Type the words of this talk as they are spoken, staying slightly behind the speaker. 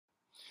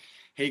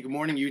Hey, good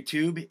morning,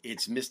 YouTube.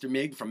 It's Mr.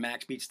 Mig from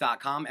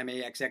maxbeats.com,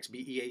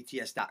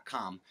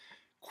 maxxbeats.com.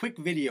 Quick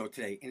video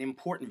today, an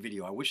important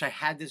video. I wish I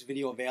had this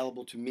video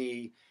available to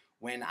me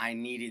when I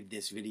needed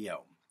this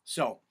video.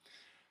 So,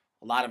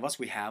 a lot of us,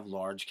 we have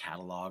large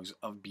catalogs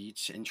of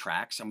beats and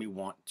tracks, and we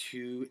want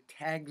to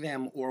tag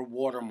them or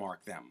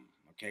watermark them.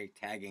 Okay,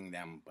 tagging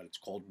them, but it's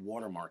called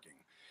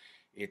watermarking.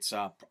 It's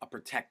a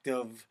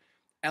protective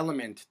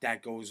element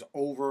that goes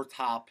over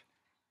top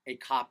a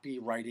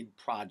copyrighted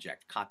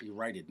project.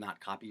 Copyrighted,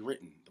 not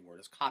copywritten. The word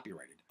is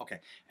copyrighted.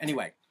 Okay,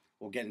 anyway,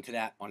 we'll get into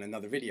that on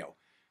another video.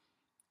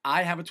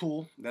 I have a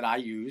tool that I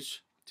use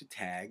to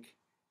tag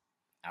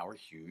our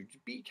huge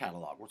beat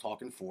catalog. We're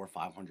talking 400 or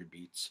 500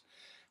 beats.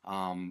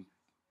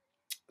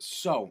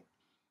 So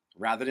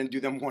rather than do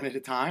them one at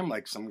a time,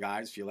 like some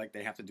guys feel like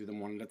they have to do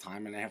them one at a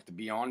time and they have to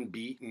be on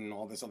beat and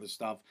all this other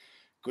stuff,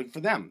 good for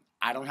them.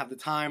 I don't have the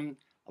time.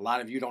 A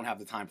lot of you don't have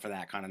the time for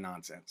that kind of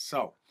nonsense.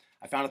 So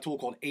I found a tool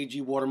called AG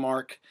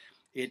Watermark.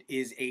 It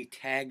is a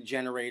tag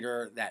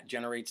generator that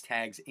generates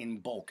tags in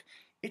bulk.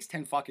 It's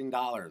 $10 fucking.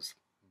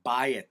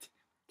 Buy it.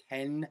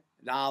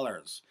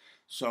 $10.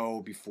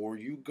 So before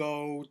you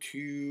go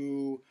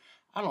to,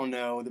 I don't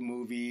know, the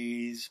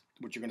movies,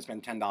 which you're going to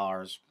spend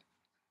 $10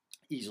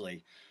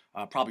 easily,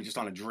 probably just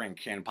on a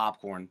drink, can of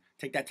popcorn,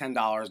 take that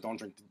 $10. Don't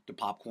drink the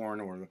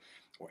popcorn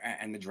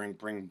and the drink.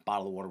 Bring a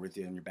bottle of water with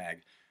you in your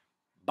bag.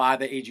 Buy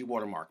the AG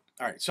Watermark.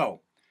 All right,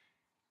 so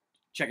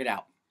check it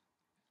out.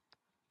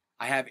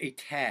 I have a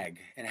tag,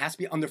 and it has to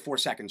be under 4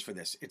 seconds for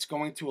this. It's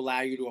going to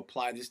allow you to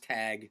apply this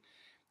tag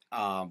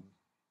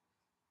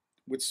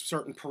with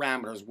certain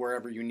parameters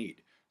wherever you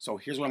need. So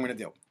here's what I'm going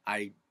to do.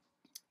 I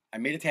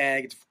made a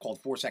tag. It's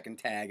called 4-second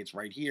tag. It's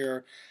right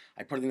here.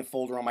 I put it in a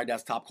folder on my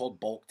desktop called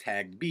bulk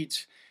tagged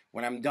beats.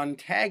 When I'm done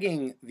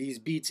tagging these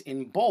beats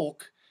in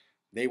bulk,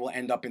 they will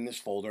end up in this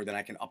folder. Then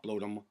I can upload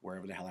them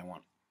wherever the hell I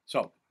want.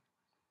 So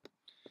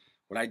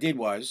what I did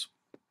was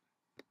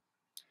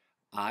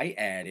I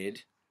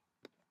added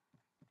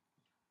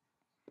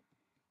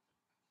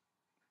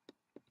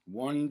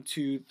 1,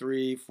 2,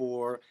 3,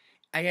 4.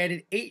 I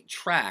added 8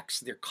 tracks.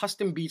 They're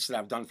custom beats that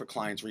I've done for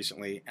clients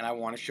recently, and I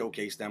want to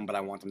showcase them, but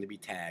I want them to be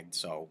tagged.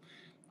 So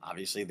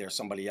obviously they're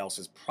somebody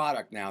else's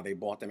product now. They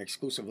bought them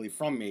exclusively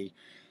from me.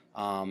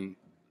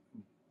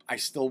 I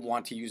still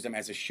want to use them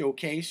as a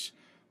showcase,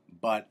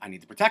 but I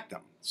need to protect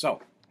them. So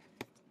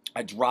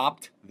I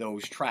dropped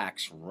those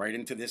tracks right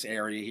into this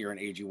area here in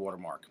AG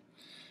Watermark.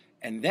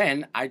 And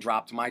then I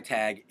dropped my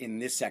tag in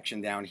this section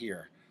down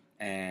here.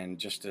 And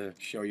just to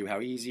show you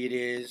how easy it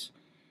is,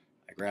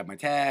 I grab my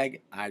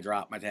tag, I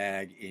drop my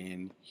tag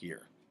in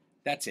here.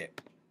 That's it.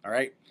 All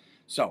right?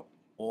 So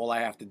all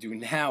I have to do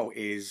now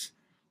is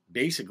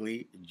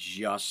basically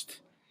just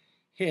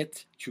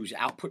choose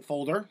output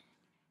folder,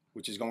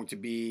 which is going to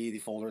be the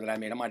folder that I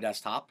made on my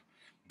desktop,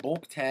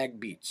 bulk tag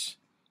beats.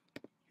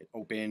 Hit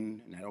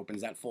open, and that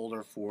opens that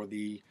folder for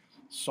the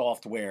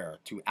software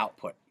to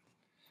output.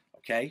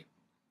 Okay?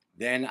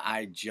 Then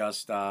I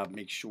just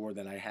make sure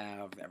that I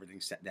have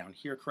everything set down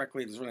here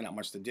correctly. There's really not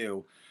much to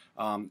do.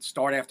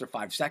 Start after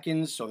 5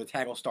 seconds. So the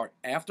tag will start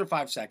after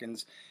 5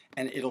 seconds,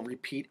 and it'll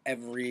repeat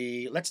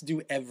let's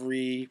do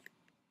every,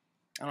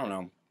 I don't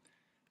know,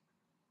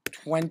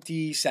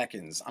 20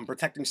 seconds. I'm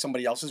protecting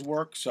somebody else's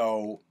work,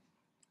 so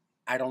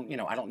I don't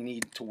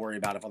need to worry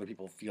about if other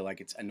people feel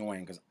like it's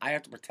annoying, because I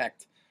have to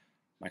protect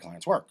my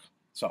client's work.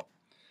 So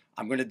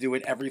I'm going to do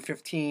it every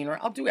 15, or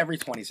I'll do every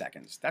 20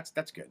 seconds. That's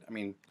good. I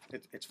mean,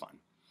 it's fun.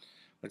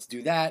 Let's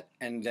do that,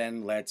 and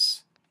then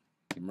let's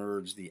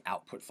merge the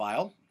output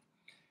file,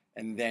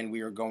 and then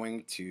we are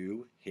going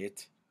to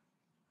hit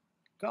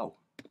go.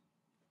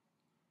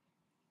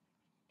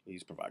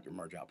 Please provide your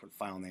merge output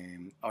file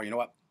name. Oh, you know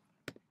what?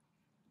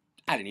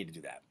 I didn't need to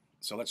do that.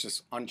 So let's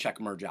just uncheck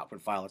merge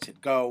output file. Let's hit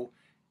go,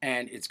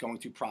 and it's going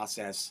to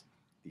process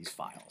these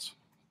files.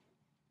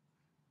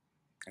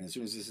 And as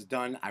soon as this is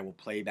done, I will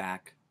play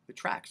back the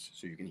tracks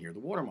so you can hear the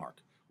watermark.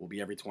 Will be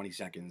every 20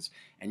 seconds,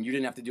 and you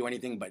didn't have to do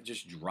anything but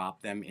just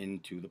drop them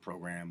into the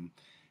program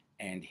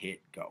and hit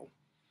go.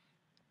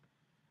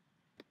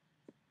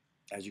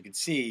 As you can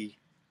see,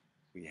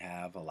 we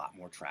have a lot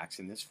more tracks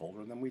in this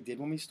folder than we did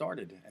when we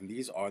started, and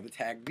these are the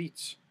tagged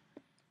beats.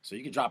 So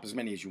you can drop as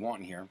many as you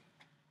want in here.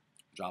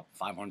 Drop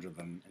 500 of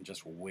them and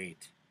just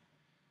wait.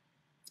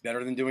 It's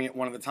better than doing it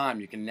one at a time.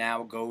 You can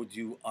now go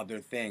do other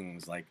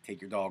things, like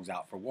take your dogs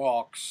out for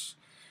walks,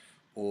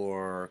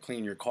 or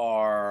clean your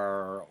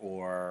car,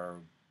 or,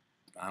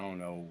 I don't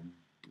know,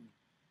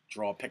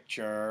 draw a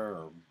picture,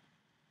 or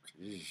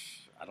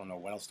I don't know,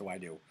 what else do? I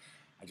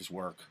just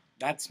work.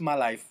 That's my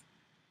life.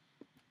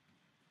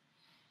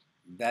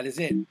 That is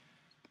it.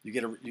 You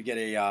get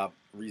a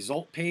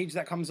result page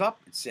that comes up.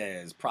 It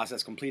says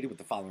process completed with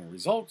the following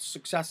results: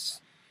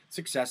 success,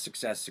 success,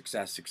 success,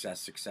 success,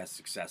 success, success,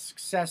 success,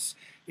 success.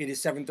 It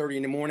is 7:30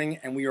 in the morning,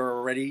 and we are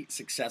already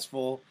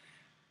successful.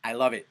 I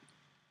love it.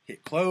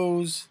 Hit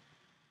close.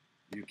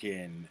 You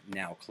can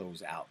now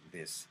close out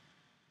this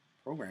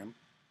program,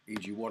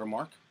 AG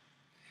Watermark,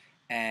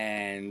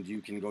 and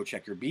you can go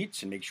check your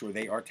beats and make sure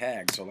they are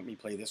tagged. So let me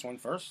play this one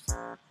first.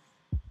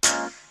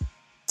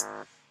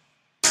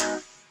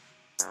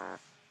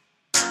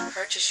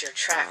 Purchase your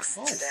tracks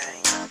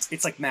today.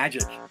 It's like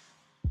magic.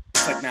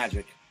 It's like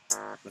magic.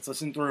 Let's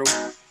listen through.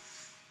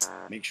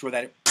 Make sure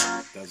that it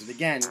does it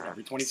again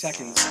every 20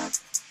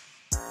 seconds.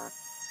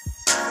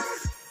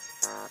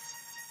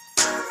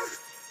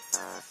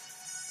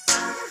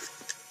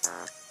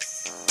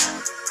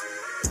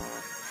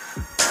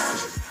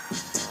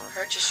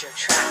 Purchase your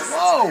tracks.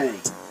 Whoa!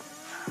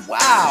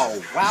 Wow!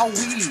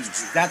 Wowee!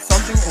 Is that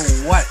something or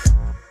what?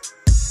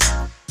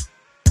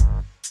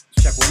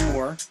 Let's check one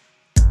more.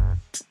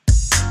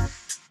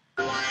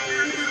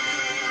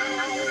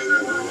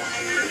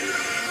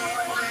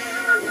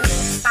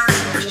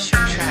 Purchase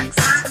your tracks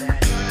today.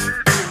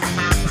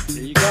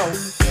 There you go.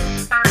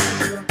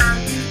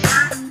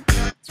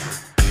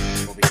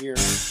 Over here.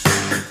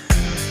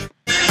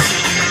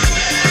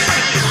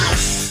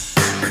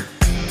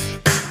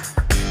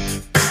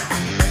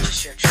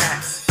 Purchase your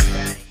tracks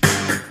today.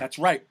 That's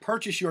right.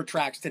 Purchase your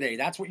tracks today.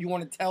 That's what you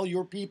want to tell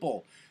your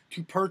people,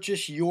 to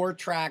purchase your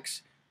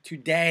tracks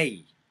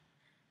today.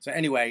 So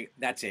anyway,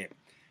 that's it.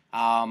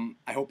 I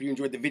hope you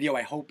enjoyed the video.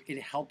 I hope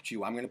it helped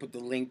you. I'm going to put the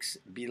links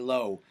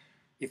below.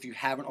 If you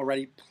haven't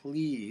already,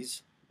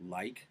 please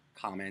like,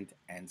 comment,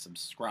 and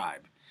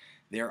subscribe.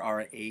 There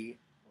are a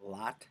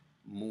lot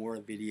more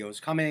videos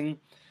coming.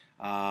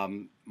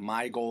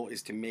 My goal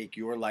is to make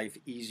your life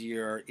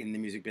easier in the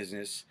music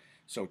business.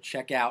 So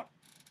check out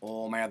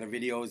all my other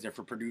videos. They're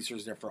for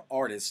producers, they're for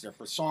artists, they're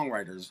for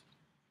songwriters.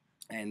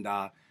 And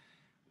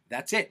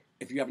that's it.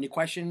 If you have any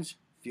questions,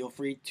 feel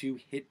free to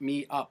hit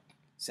me up.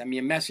 Send me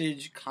a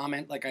message,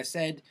 comment like I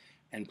said,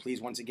 and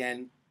please, once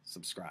again,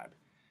 subscribe.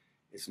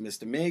 It's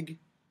Mr. Mig.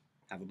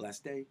 Have a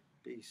blessed day.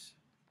 Peace.